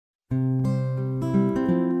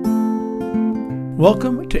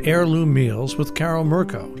Welcome to Heirloom Meals with Carol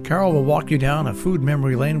Mirko. Carol will walk you down a food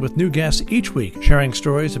memory lane with new guests each week, sharing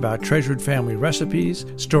stories about treasured family recipes,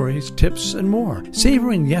 stories, tips, and more.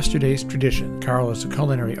 Savoring yesterday's tradition. Carol is a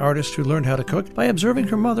culinary artist who learned how to cook by observing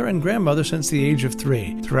her mother and grandmother since the age of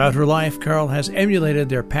 3. Throughout her life, Carol has emulated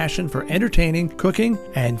their passion for entertaining, cooking,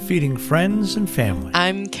 and feeding friends and family.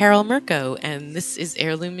 I'm Carol Mirko, and this is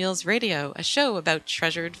Heirloom Meals Radio, a show about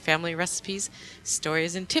treasured family recipes,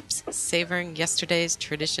 stories, and tips, savoring yesterday's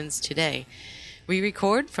traditions today. We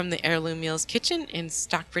record from the Heirloom Meals kitchen in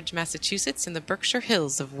Stockbridge, Massachusetts, in the Berkshire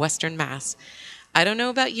Hills of Western Mass. I don't know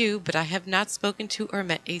about you, but I have not spoken to or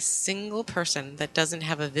met a single person that doesn't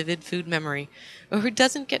have a vivid food memory or who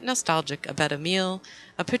doesn't get nostalgic about a meal,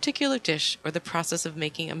 a particular dish, or the process of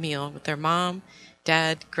making a meal with their mom,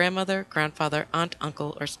 dad, grandmother, grandfather, aunt,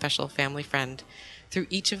 uncle, or special family friend. Through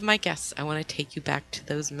each of my guests, I want to take you back to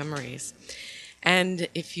those memories. And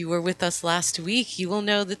if you were with us last week, you will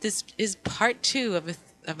know that this is part 2 of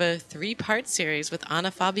a 3-part series with Anna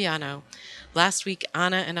Fabiano. Last week,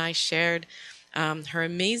 Anna and I shared her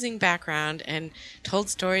amazing background and told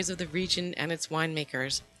stories of the region and its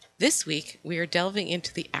winemakers. This week, we are delving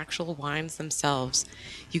into the actual wines themselves.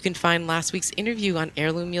 You can find last week's interview on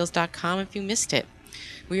heirloommeals.com if you missed it.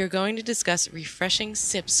 We are going to discuss refreshing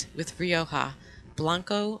sips with Rioja,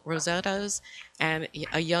 Blanco, Rosados, and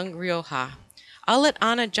a young Rioja. I'll let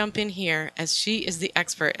Anna jump in here as she is the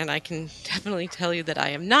expert, and I can definitely tell you that I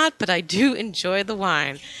am not, but I do enjoy the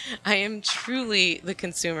wine. I am truly the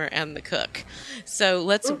consumer and the cook. So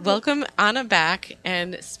let's welcome Anna back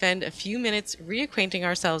and spend a few minutes reacquainting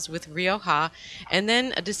ourselves with Rioja, and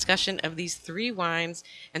then a discussion of these 3 wines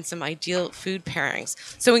and some ideal food pairings.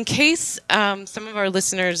 So in case some of our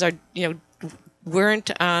listeners are, weren't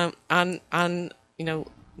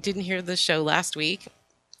didn't hear the show last week.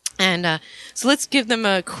 And so let's give them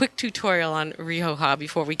a quick tutorial on Rioja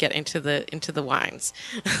before we get into the wines.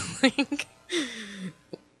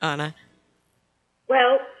 Anna.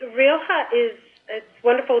 Well, Rioja it's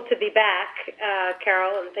wonderful to be back,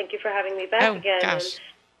 Carol, and thank you for having me back again. Gosh.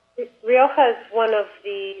 And Rioja is one of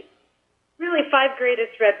the really 5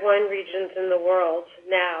 greatest red wine regions in the world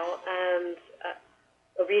now, and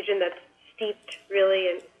a region that's steeped really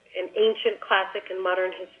in ancient, classic, and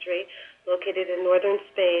modern history, located in northern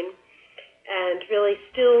Spain, and really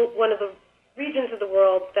still one of the regions of the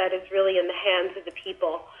world that is really in the hands of the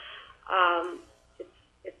people.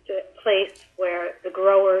 It's a place where the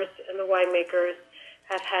growers and the winemakers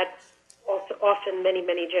have had also often many,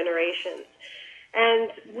 many generations.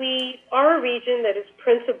 And we are a region that is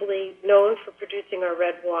principally known for producing our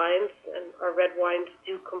red wines, and our red wines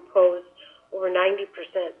do compose over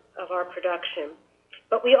 90% of our production.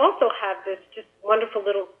 But we also have this just wonderful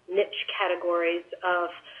little niche categories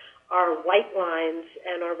of our white wines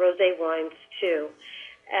and our rosé wines, too.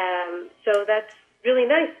 So that's really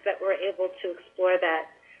nice that we're able to explore that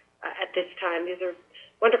at this time. These are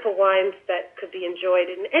wonderful wines that could be enjoyed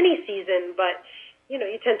in any season, but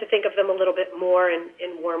you tend to think of them a little bit more in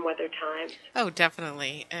warm weather times. Oh,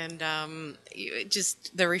 definitely. And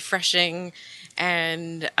just the refreshing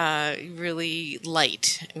and really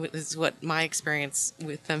light is what my experience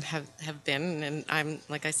with them have been. And I'm,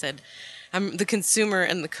 like I said, I'm the consumer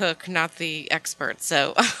and the cook, not the expert.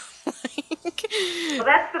 So... Well,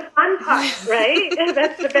 that's the fun part, right?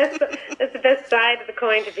 That's the best side of the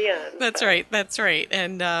coin to be on. That's right.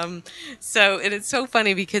 And so it's so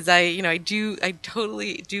funny because I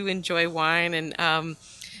totally do enjoy wine and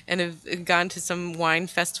have gone to some wine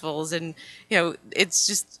festivals, and it's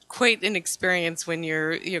just quite an experience when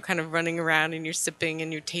you're kind of running around and you're sipping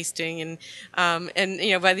and you're tasting, and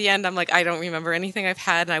by the end I'm like, I don't remember anything I've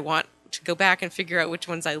had, and I want to go back and figure out which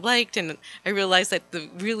ones I liked. And I realized that the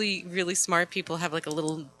really, really smart people have like a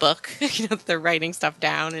little book, they're writing stuff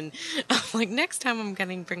down. And I'm like, next time I'm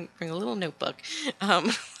going to bring a little notebook.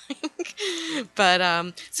 But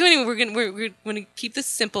so anyway, we're going to keep this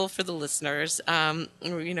simple for the listeners. It's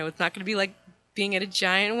not going to be like being at a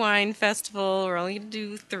giant wine festival. We're only going to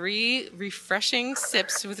do 3 refreshing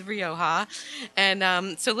sips with Rioja.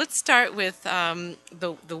 And so let's start with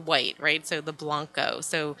the white, right? So the Blanco.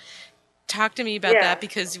 So talk to me about that,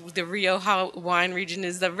 because the Rioja wine region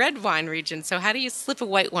is the red wine region. So how do you slip a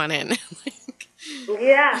white one in?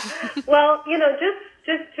 Yeah. Well,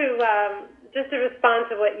 just to respond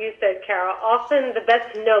to what you said, Carol, often the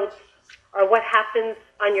best notes are what happens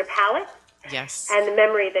on your palate. Yes. And the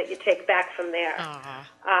memory that you take back from there.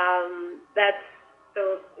 That's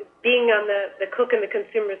so being on the cook and the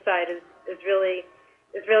consumer side is really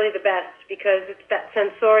the best, because it's that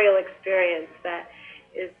sensorial experience that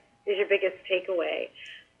is your biggest takeaway.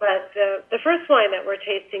 But the first wine that we're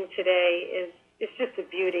tasting today is just a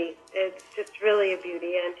beauty. It's just really a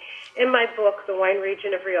beauty. And in my book, The Wine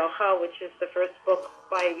Region of Rioja, which is the first book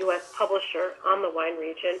by a U.S. publisher on the wine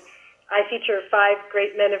region, I feature 5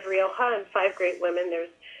 great men of Rioja and 5 great women.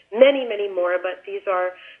 There's many, many more, but these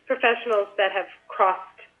are professionals that have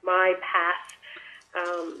crossed my path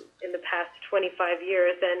in the past 25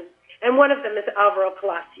 years. And one of them is Alvaro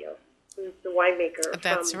Palacios, who's the winemaker.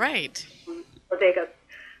 That's right. Bodegas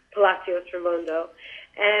Palacios Raimondo.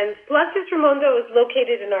 And Palacios Raimondo is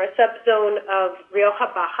located in our subzone of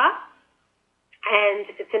Rioja Baja, and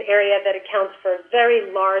it's an area that accounts for a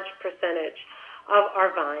very large percentage of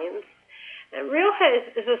our vines. And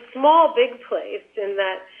Rioja is a small, big place in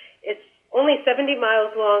that it's only 70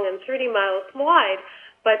 miles long and 30 miles wide,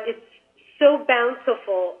 but it's so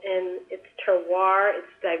bountiful in its terroir,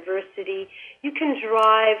 its diversity. You can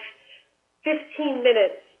drive 15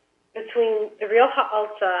 minutes between the Rioja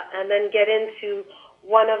Alta and then get into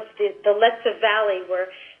one of the Letza Valley, where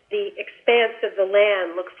the expanse of the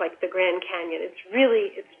land looks like the Grand Canyon. It's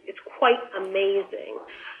really, it's quite amazing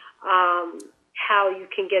how you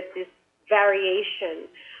can get this variation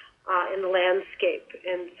in the landscape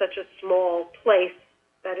in such a small place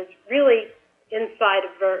that is really inside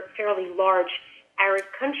a fairly large arid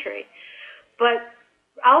country. But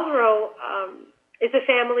Alvaro is a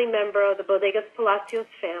family member of the Bodegas Palacios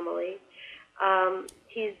family.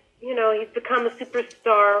 He's become a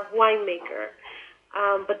superstar winemaker.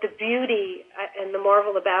 But the beauty and the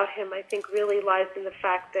marvel about him, I think, really lies in the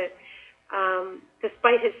fact that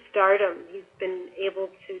despite his stardom, he's been able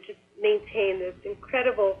to just maintain this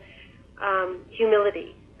incredible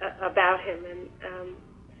humility about him, and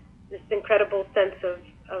this incredible sense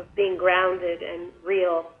of being grounded and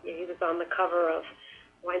real. He was on the cover of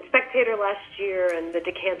Wine Spectator last year and the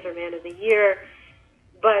Decanter Man of the Year.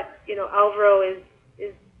 But, Alvaro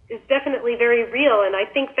is definitely very real, and I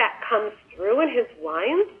think that comes through in his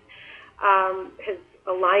wines, his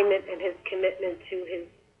alignment and his commitment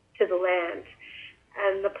to the land.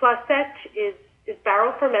 And the Placette is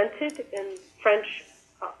barrel fermented in French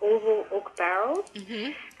oval oak barrels,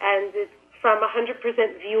 and it's from 100%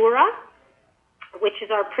 Viura, which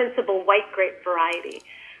is our principal white grape variety.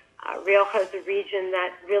 Rioja is a region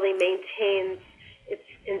that really maintains its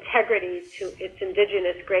integrity to its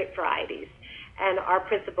indigenous grape varieties, and our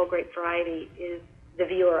principal grape variety is the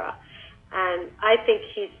Viura. And I think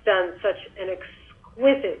he's done such an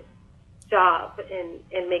exquisite job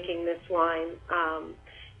in making this wine.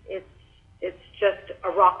 It's just a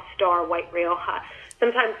rock star white Rioja.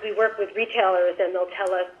 Sometimes we work with retailers and they'll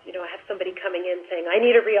tell us, I have somebody coming in saying, I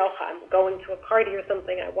need a Rioja. I'm going to a party or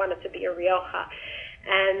something. I want it to be a Rioja.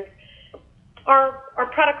 And our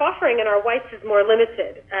product offering in our whites is more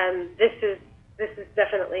limited. And this is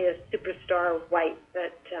definitely a superstar white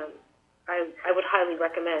that I would highly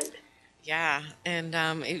recommend. Yeah, and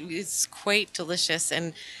it's quite delicious.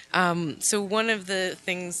 And so one of the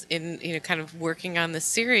things in kind of working on the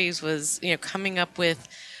series was coming up with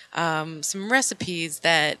some recipes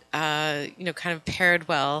that kind of paired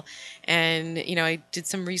well. And I did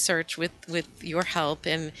some research with your help,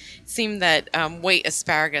 and it seemed that white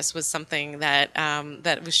asparagus was something that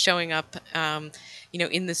that was showing up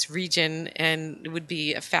in this region, and it would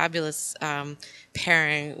be a fabulous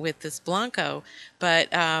pairing with this Blanco.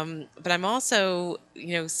 But I'm also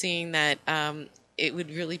seeing that it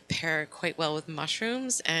would really pair quite well with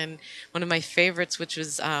mushrooms, and one of my favorites, which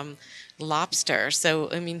was lobster.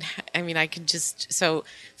 So I mean I could just, so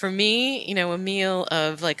for me, a meal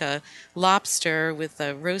of like a lobster with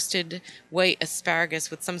a roasted white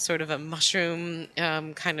asparagus with some sort of a mushroom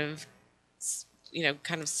kind of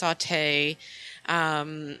saute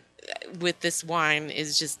with this wine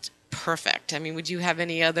is just perfect. I mean, would you have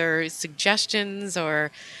any other suggestions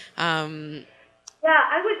or? Yeah,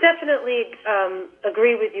 I would definitely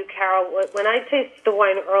agree with you, Carol. When I tasted the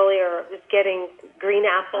wine earlier, it was getting green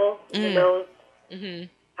apple in the nose,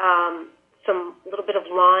 some little bit of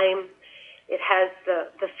lime. It has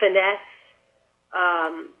the finesse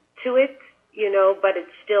to it, but it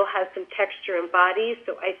still has some texture and body.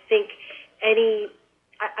 So I think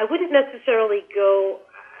I wouldn't necessarily go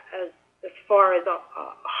as far as a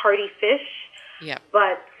hearty fish,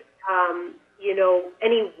 but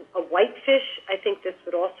a white fish, I think this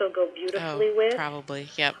would also go beautifully with. Probably,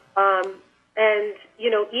 yep. And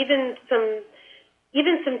even some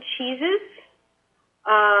cheeses,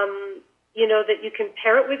 that you can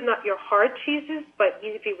pair it with, not your hard cheeses, but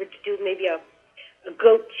if you were to do maybe a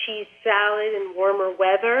goat cheese salad in warmer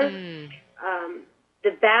weather,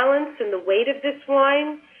 the balance and the weight of this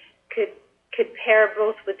wine could pair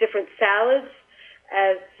both with different salads,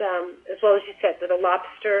 as well as you said, with a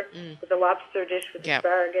lobster dish with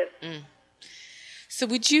asparagus. So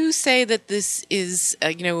would you say that this is,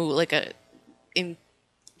 like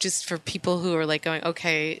just for people who are like going,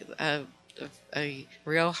 okay, a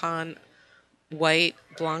Riojan white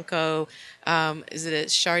Blanco, is it a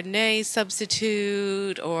Chardonnay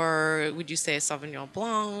substitute, or would you say a Sauvignon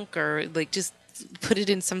Blanc, or like just put it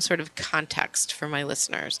in some sort of context for my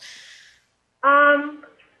listeners? I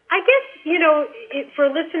guess, for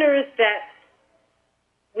listeners that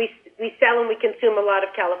we sell and we consume a lot of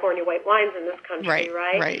California white wines in this country,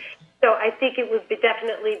 right? Right. So I think it would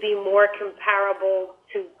definitely be more comparable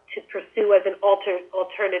to pursue as an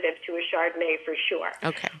alternative to a Chardonnay for sure.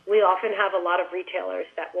 Okay. We often have a lot of retailers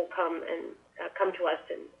that will come to us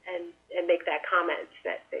and make that comment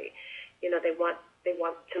that they want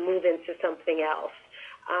to move into something else.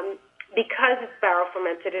 Because it's barrel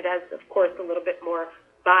fermented, it has, of course, a little bit more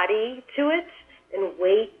body to it and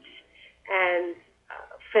weight and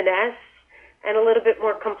finesse and a little bit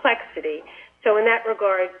more complexity. So in that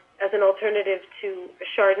regard, as an alternative to a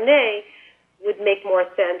Chardonnay, would make more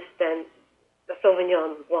sense than the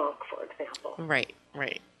Sauvignon Blanc, for example. Right.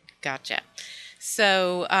 Gotcha.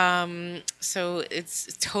 So, so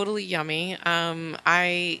it's totally yummy. I'm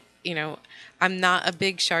not a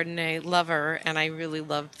big Chardonnay lover, and I really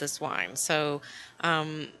loved this wine. So,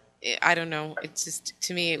 I don't know. It's just,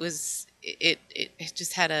 to me, it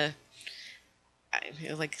just had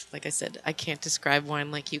like I said, I can't describe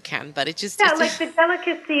wine like you can, but it just... Yeah, like the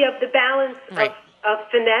delicacy of the balance of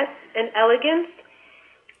finesse and elegance,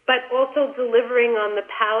 but also delivering on the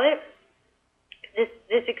palate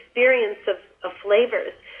this experience of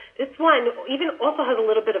flavors. This wine even also has a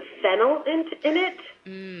little bit of fennel in it,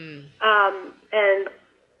 and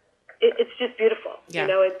it's just beautiful. Yeah.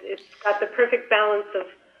 It's got the perfect balance of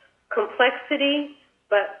complexity,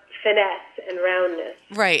 but finesse and roundness.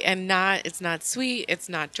 Right, and it's not sweet, it's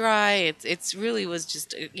not dry. It's really was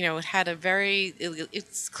just, it had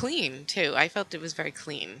it's clean too. I felt it was very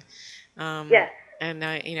clean. Yes. And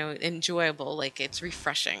enjoyable, like it's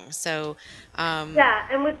refreshing. So yeah,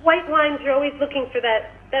 and with white wines, you're always looking for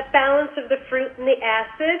that balance of the fruit and the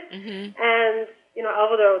acid, and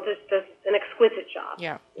Alvaro just does an exquisite job.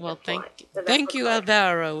 Yeah, well, thank you,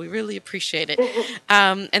 Alvaro. We really appreciate it.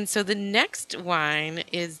 And so the next wine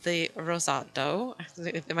is the Rosado.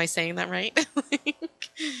 Am I saying that right?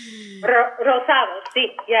 Rosado,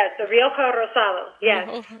 sí, yes, the Rioja Rosado,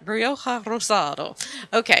 yes. Rioja Rosado.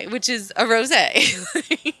 Okay, which is a rosé.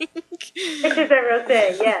 Which is a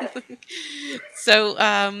rosé, yes. So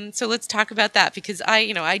let's talk about that, because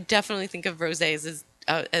I definitely think of rosés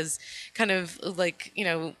as kind of like,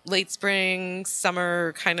 late spring,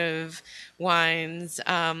 summer kind of wines.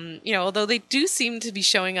 Although they do seem to be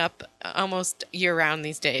showing up almost year round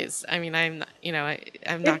these days. I mean, I'm not going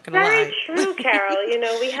to lie. It's very true, Carol.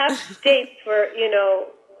 We have states where,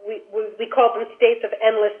 we call them states of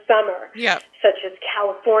endless summer, such as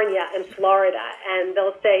California and Florida, and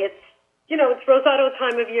they'll say it's Rosado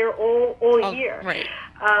time of year all year. Right.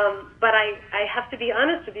 But I have to be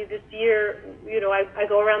honest with you, this year, I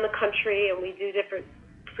go around the country and we do different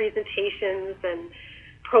presentations and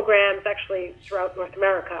programs. Actually, throughout North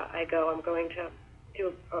America, I'm going to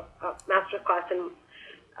do a master class in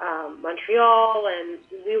Montreal, and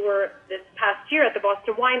we were this past year at the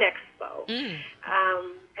Boston Wine Expo.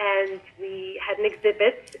 And we had an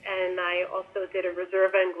exhibit, and I also did a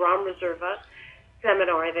Reserva and Grand Reserva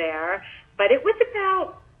seminar there. But it was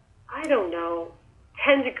about,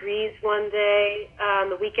 10 degrees one day on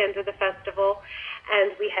the weekend of the festival,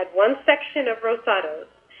 and we had one section of Rosados,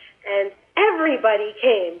 and everybody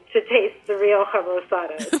came to taste the Rioja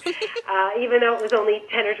Rosados, even though it was only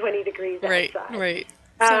 10 or 20 degrees outside. Right.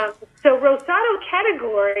 So Rosado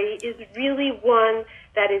category is really one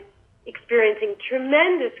that is experiencing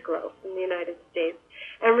tremendous growth in the United States,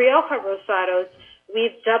 and Rioja Rosados,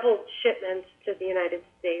 we've doubled shipments to the United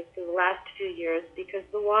States in the last 2 years because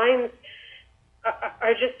the wines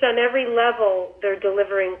are just on every level. They're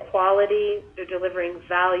delivering quality, they're delivering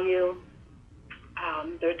value,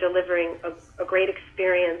 they're delivering a great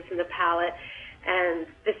experience in the palate. And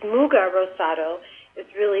this Muga Rosado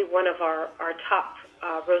is really one of our top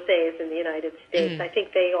rosés in the United States. I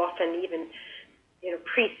think they often even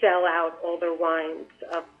pre-sell out all their wines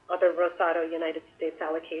of other Rosado United States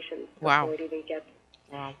allocations before it even gets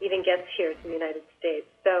here to the United States.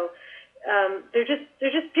 So they're just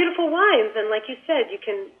beautiful wines, and like you said, you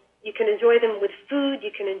can enjoy them with food,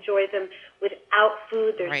 you can enjoy them without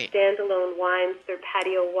food. They're standalone wines, they're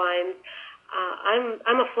patio wines.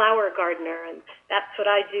 I'm a flower gardener, and that's what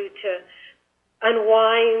I do to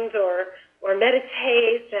unwind or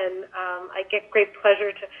meditate, and I get great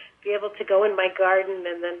pleasure to be able to go in my garden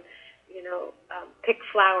and then pick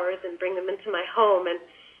flowers and bring them into my home. And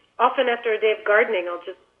often after a day of gardening, I'll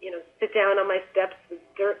just, sit down on my steps with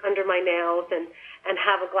dirt under my nails and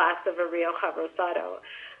have a glass of a Rioja Rosado.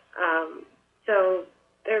 So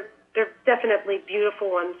they're definitely beautiful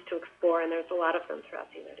ones to explore, and there's a lot of them throughout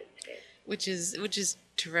the United States. Which is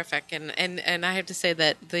terrific, and I have to say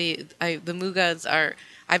that the Mugas are,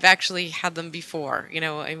 I've actually had them before.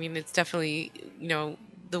 It's definitely,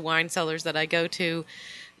 the wine cellars that I go to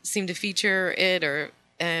seem to feature it,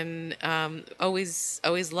 and always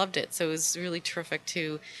loved it. So it was really terrific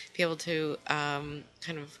to be able to kind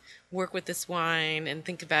of work with this wine and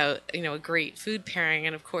think about a great food pairing.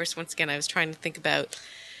 And of course, once again, I was trying to think about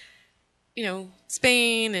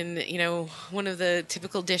Spain and one of the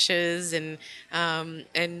typical dishes and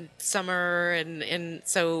summer and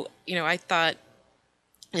so I thought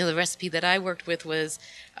the recipe that I worked with was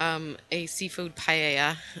a seafood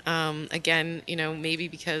paella. Again, maybe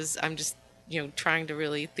because I'm just trying to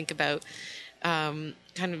really think about kind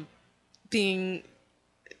of being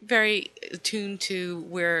very attuned to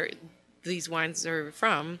where these wines are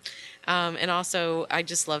from, and also I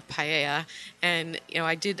just love paella. And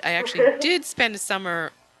I actually did spend a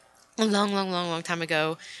summer a long time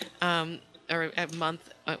ago, or a month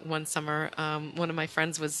one summer. One of my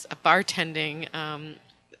friends was bartending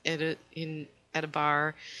at a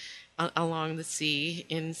bar along the sea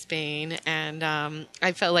in Spain, and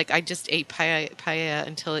I felt like I just ate paella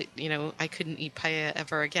until I couldn't eat paella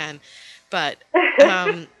ever again. But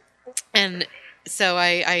and so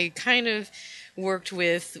I kind of worked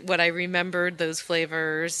with what I remembered those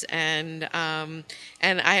flavors, and I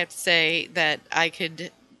have to say that I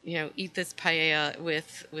could eat this paella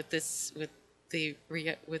with the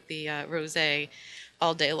rosé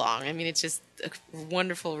all day long. I mean, it's just a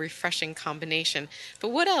wonderful, refreshing combination. But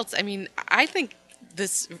what else? I mean, I think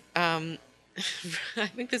this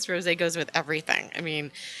rosé goes with everything. I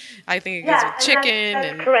mean, I think it goes with chicken.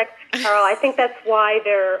 That's correct, Carol. I think that's why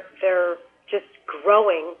they're just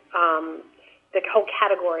growing. The whole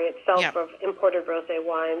category itself of imported rosé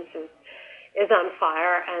wines is on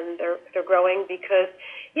fire, and they're growing because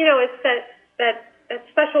it's that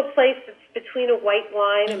special place that's between a white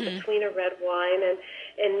wine and between a red wine, and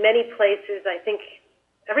in many places, I think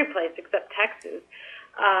every place except Texas,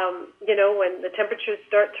 when the temperatures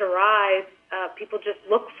start to rise, people just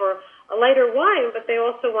look for a lighter wine, but they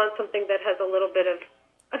also want something that has a little bit of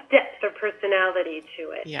depth or personality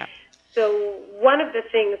to it. Yeah. So one of the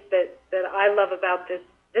things that I love about this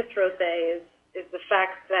rosé is the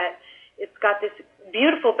fact that it's got this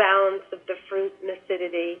beautiful balance of the fruit and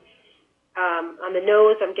acidity. On the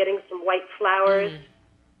nose, I'm getting some white flowers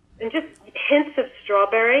and just hints of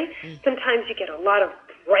strawberry. Sometimes you get a lot of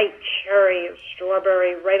bright cherry or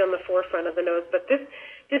strawberry right on the forefront of the nose, but this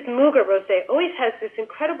Muga rosé always has this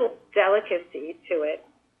incredible delicacy to it.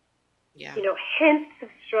 Yeah. Hints of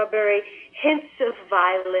strawberry, hints of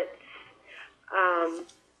violets.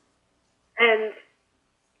 And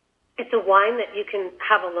it's a wine that you can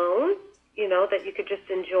have alone, that you could just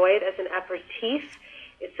enjoy it as an aperitif.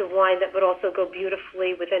 It's a wine that would also go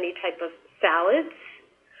beautifully with any type of salads.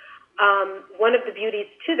 One of the beauties,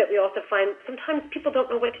 too, that we also find, sometimes people don't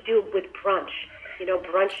know what to do with brunch.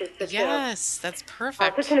 Brunch is such that's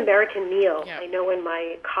perfect. Such an American meal. Yeah. I know when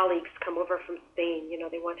my colleagues come over from Spain,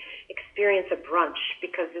 they want to experience a brunch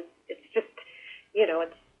because it's just,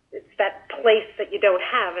 it's that place that you don't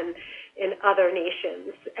have in other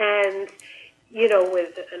nations. And,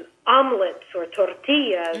 with an omelette or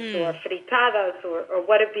tortillas or fritadas or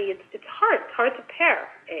what it be, it's hard. It's hard to pair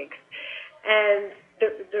eggs. And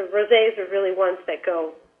the rosés are really ones that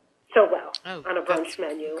go so well on a brunch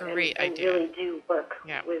menu and really do work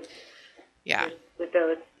with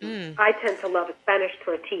those. I tend to love a Spanish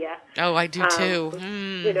tortilla. Oh, I do too.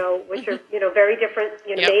 Which are very different,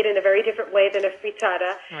 made in a very different way than a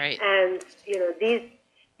fritada. Right. And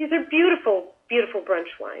these are beautiful, beautiful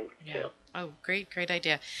brunch wines too. Oh, great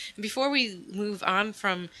idea. And before we move on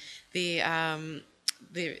from the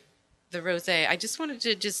rosé, I just wanted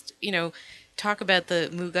to talk about the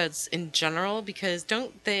Mugas in general, because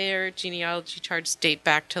don't their genealogy charts date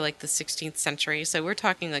back to like the 16th century? So we're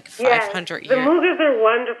talking like 500 years. The Mugas are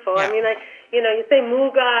wonderful. Yeah. I mean, you say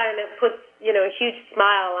Muga and it puts, a huge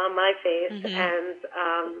smile on my face. And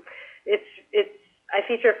I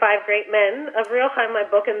feature 5 great men of Rioja in my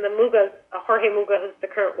book, and the Mugas, Jorge Muga, who's the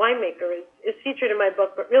current winemaker, is featured in my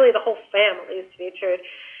book, but really the whole family is featured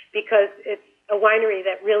because it's a winery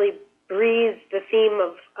that really breathes the theme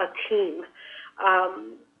of a team.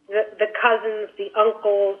 The cousins, the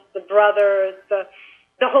uncles, the brothers, the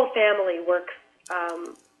whole family works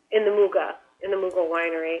in the Muga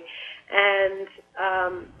winery. and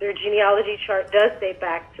their genealogy chart does date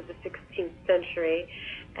back to the 16th century.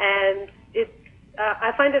 And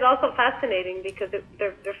I find it also fascinating because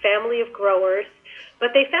they're family of growers, but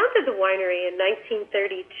they founded the winery in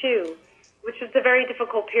 1932, which was a very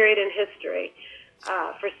difficult period in history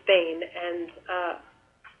for Spain. And,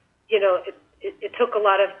 it took a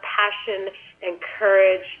lot of passion and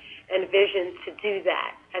courage and vision to do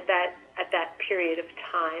that at that period of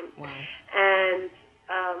time. Wow. And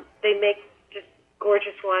they make just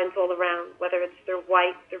gorgeous wines all around, whether it's their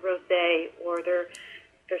white, their rosé, or their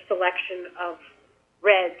selection of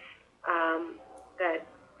reds that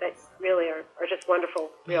really are just wonderful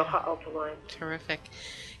Rioja Alta wines. Terrific.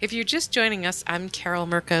 If you're just joining us, I'm Carol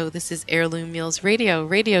Mirko. This is Heirloom Meals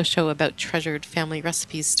radio show about treasured family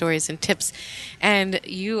recipes, stories, and tips. And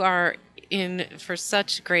you are in for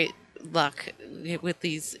such great luck with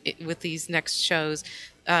these next shows.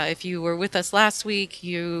 If you were with us last week,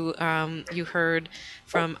 you heard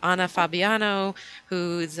from Ana Fabiano,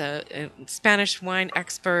 who's a Spanish wine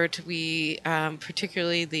expert. We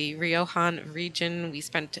particularly the Riojan region. We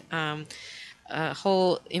spent a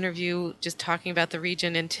whole interview just talking about the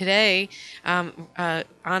region. And today,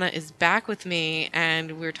 Ana is back with me,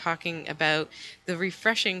 and we're talking about the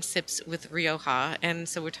refreshing sips with Rioja. And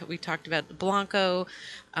so we talked about the Blanco,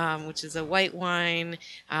 which is a white wine,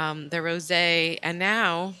 the Rosé, and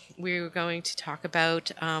now we're going to talk about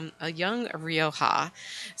a young Rioja,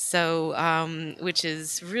 so which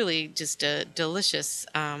is really just a delicious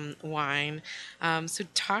wine. So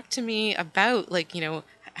talk to me about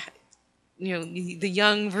the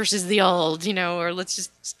young versus the old, or let's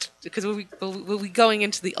just, because we'll be going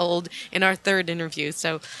into the old in our third interview.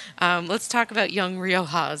 So let's talk about young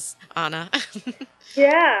Riojas, Ana.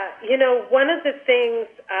 Yeah, one of the things,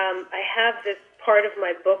 I have this part of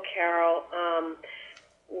my book, Carol,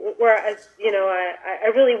 where, I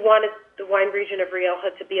really wanted the wine region of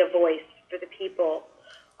Rioja to be a voice for the people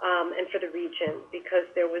and for the region, because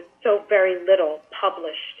there was so very little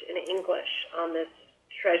published in English on this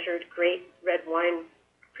treasured great red wine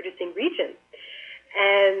producing region.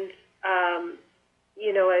 And,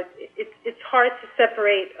 it's hard to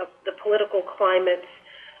separate the political climate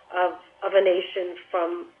of a nation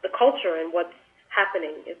from the culture and what's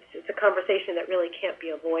happening. It's a conversation that really can't be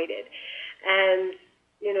avoided. And,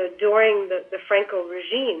 during the Franco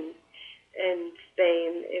regime in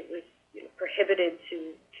Spain, it was prohibited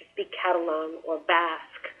to speak Catalan or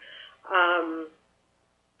Basque,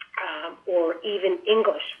 or even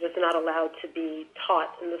English was not allowed to be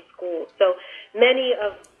taught in the schools. So many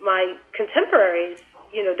of my contemporaries,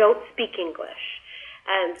 don't speak English.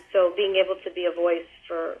 And so being able to be a voice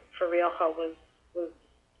for Rioja was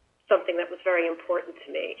something that was very important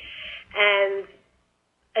to me. And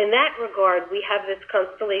in that regard, we have this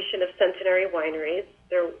constellation of centenary wineries.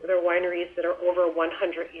 They're wineries that are over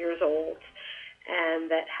 100 years old and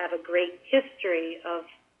that have a great history of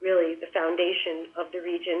really the foundation of the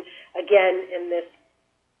region, again, in this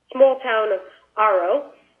small town of Haro,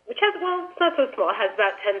 which has, it's not so small, it has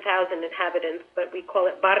about 10,000 inhabitants, but we call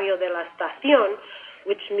it Barrio de la Estación,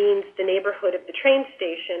 which means the neighborhood of the train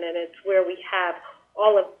station, and it's where we have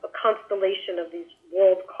all of a constellation of these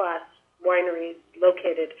world-class wineries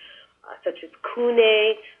located, such as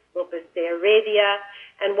Cune, Lopez de Heredia,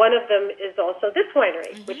 and one of them is also this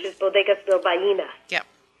winery, which is Bodegas Bilbaínas. Yep.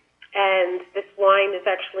 And this wine is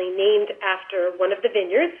actually named after one of the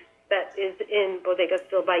vineyards that is in Bodegas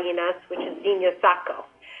Bilbaínas, which is Viña Zaco.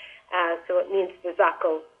 So it means the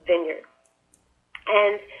Zaco vineyard.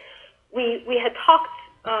 And we had talked,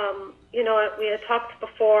 we had talked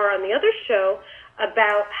before on the other show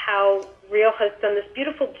about how Rioja has done this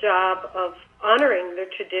beautiful job of honoring their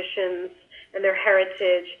traditions and their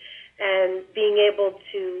heritage and being able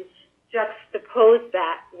to juxtapose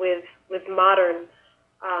that with modern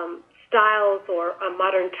styles or a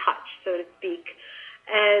modern touch, so to speak.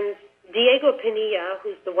 And Diego Pinilla,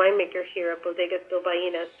 who's the winemaker here at Bodegas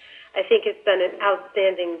Bilbaínas, I think has done an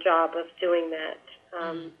outstanding job of doing that.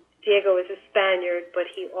 Diego is a Spaniard, but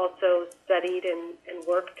he also studied and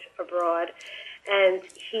worked abroad. And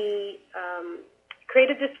he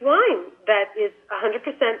created this wine that is 100%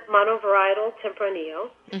 monovarietal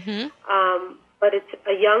Tempranillo, but it's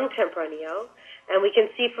a young Tempranillo. And we can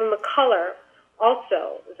see from the color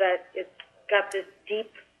also that it's got this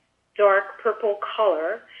deep, dark purple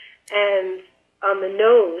color. And on the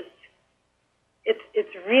nose,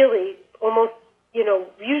 it's really almost,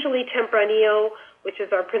 usually Tempranillo, which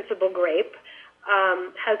is our principal grape,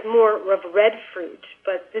 has more of red fruit,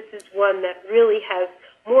 but this is one that really has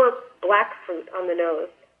more black fruit on the nose.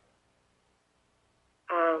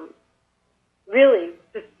 Really,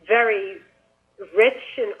 just very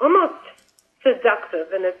rich and almost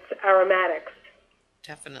seductive in its aromatics.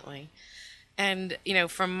 Definitely. And,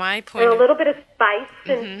 from my And point a of little bit of spice,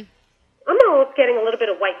 and I'm almost getting a little bit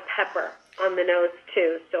of white pepper on the nose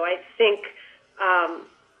too. So I think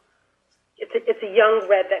it's a young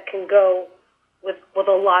red that can go with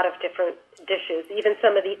a lot of different dishes. Even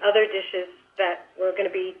some of the other dishes that we're going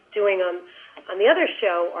to be doing on the other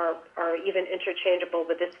show are even interchangeable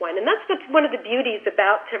with this wine. And that's one of the beauties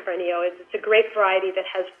about Tempranillo is it's a grape variety that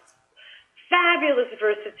has fabulous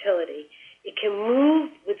versatility. It can move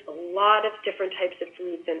with a lot of different types of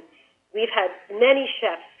foods, and we've had many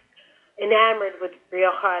chefs enamored with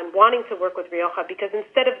Rioja and wanting to work with Rioja because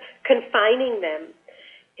instead of confining them,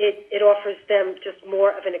 it offers them just more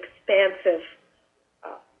of an expansive,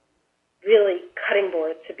 really cutting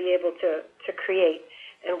board to be able to create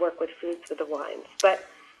and work with foods with the wines. But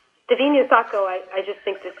the Viña Sacco, I just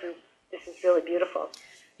think this is really beautiful.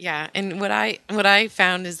 Yeah, and what I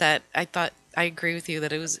found is that I agree with you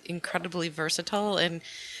that it was incredibly versatile and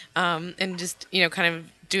just kind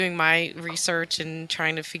of doing my research and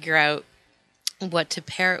trying to figure out what to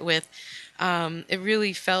pair it with. It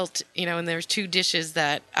really felt, and there's two dishes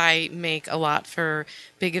that I make a lot for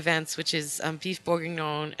big events, which is beef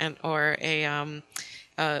bourguignon or a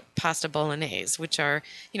pasta bolognese, which are,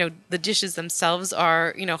 the dishes themselves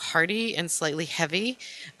are, hearty and slightly heavy.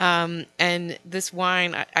 And this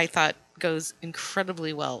wine, I thought, goes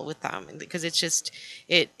incredibly well with them because it's just,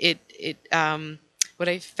 what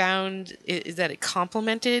I found is that it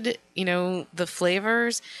complemented, the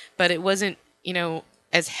flavors, but it wasn't,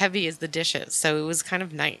 as heavy as the dishes. So it was kind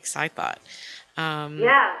of nice, I thought.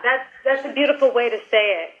 Yeah, that's a beautiful way to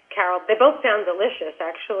say it, Carol. They both sound delicious,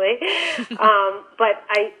 actually. But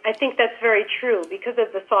I think that's very true. Because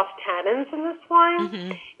of the soft tannins in this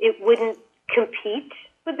wine, it wouldn't compete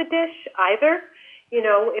with the dish either.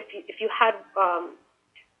 If you had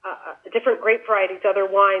different grape varieties, other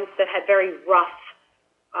wines that had very rough,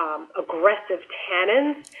 aggressive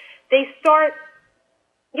tannins, they start,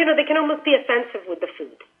 they can almost be offensive with the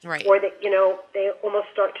food. Right. Or that, they almost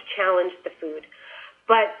start to challenge the food.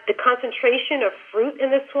 But the concentration of fruit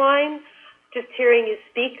in this wine, just hearing you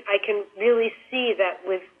speak, I can really see that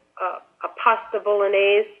with a pasta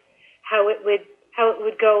bolognese, how it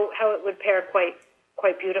would pair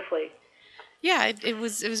quite beautifully. Yeah, it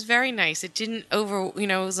was very nice. It didn't it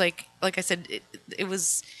was like I said, it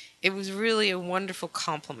was really a wonderful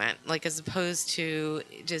compliment, like as opposed to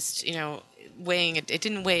just, weighing it. It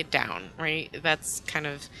didn't weigh it down, right? That's kind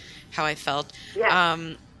of how I felt. Yeah.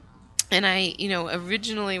 And I,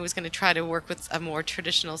 originally was going to try to work with a more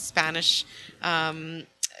traditional Spanish an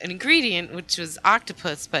ingredient, which was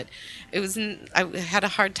octopus, but I had a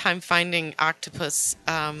hard time finding octopus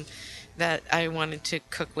that I wanted to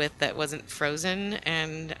cook with that wasn't frozen,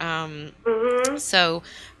 and so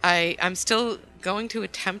I'm still going to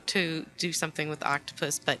attempt to do something with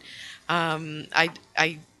octopus, but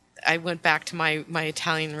I went back to my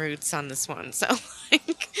Italian roots on this one. So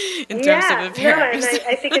in terms of a pair. And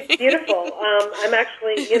I think it's beautiful. I'm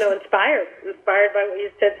actually, inspired by what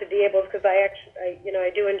you said to be able, because I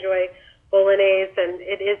do enjoy bolognese, and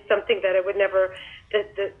it is something that I would never,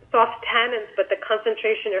 the soft tannins, but the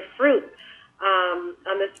concentration of fruit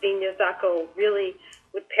on this Viña Sacco really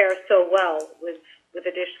would pair so well with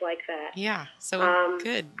a dish like that. Yeah, so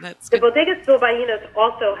good. That's the good. Bodegas Bilbaínas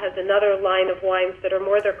also has another line of wines that are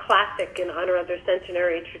more their classic in honor of their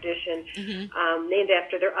centenary tradition, named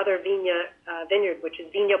after their other vineyard, which is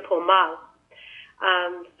Viña Pomal.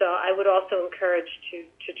 So I would also encourage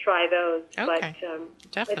to try those. Okay,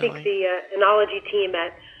 but definitely. I think the enology team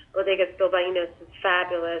at Bodegas Bilbaínas is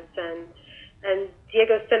fabulous, and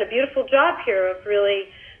Diego's done a beautiful job here of really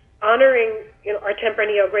honoring our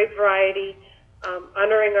Tempranillo grape variety,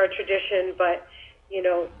 honoring our tradition, but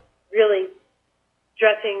really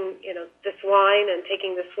dressing this wine and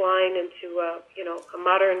taking this wine into a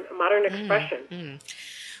modern expression.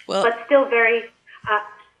 Well, but still very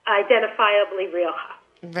identifiably Rioja.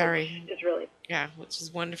 Very, which is really which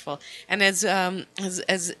is wonderful. And as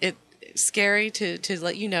it scary to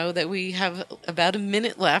let you know that we have about a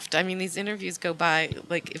minute left. I mean, these interviews go by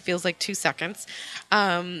like it feels like 2 seconds.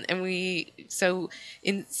 And so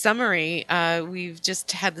in summary, we've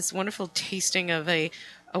just had this wonderful tasting of a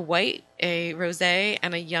white, a rosé,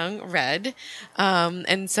 and a young red.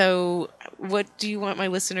 And so what do you want my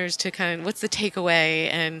listeners to what's the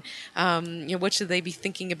takeaway, and what should they be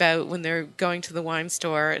thinking about when they're going to the wine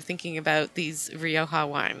store thinking about these Rioja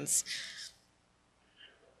wines?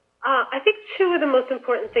 I think two of the most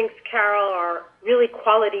important things, Carol, are really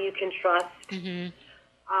quality you can trust.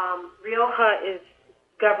 Rioja is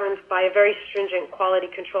governed by a very stringent quality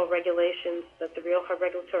control regulations that the Rioja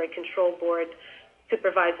Regulatory Control Board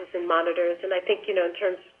supervises and monitors. And I think, in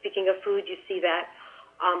terms of speaking of food, you see that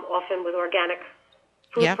often with organic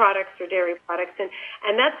food products or dairy products. And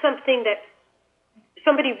that's something that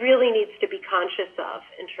somebody really needs to be conscious of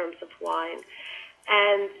in terms of wine.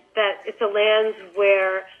 And that it's a land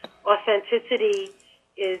where authenticity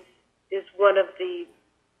is one of the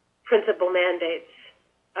principal mandates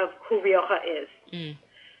of who Rioja is.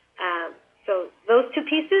 So those two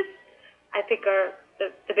pieces, I think, are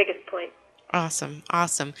the biggest point. Awesome.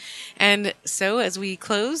 And so as we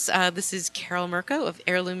close, this is Carol Mirko of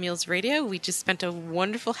Heirloom Meals Radio. We just spent a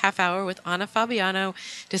wonderful half hour with Ana Fabiano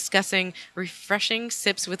discussing refreshing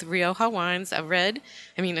sips with Rioja wines, a white,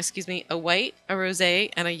 a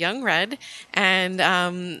rosé, and a young red. And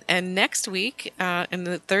next week, in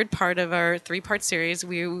the third part of our 3-part series,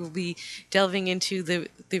 we will be delving into the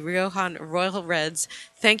Rioja Royal Reds.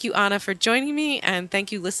 Thank you, Ana, for joining me, and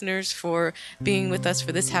thank you, listeners, for being with us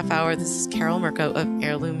for this half hour. This is Carol Mirko of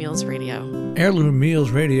Heirloom Meals Radio. Heirloom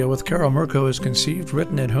Meals Radio with Carol Mirko is conceived,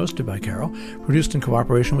 written, and hosted by Carol, produced in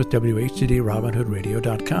cooperation with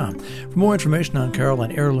WHTD-RobinHoodRadio.com. For more information on Carol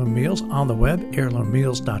and Heirloom Meals, on the web,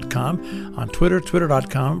 heirloommeals.com, on Twitter,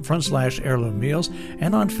 twitter.com/Heirloom Meals,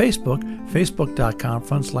 and on Facebook,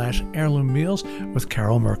 facebook.com/Heirloom Meals with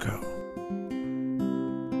Carol Mirko.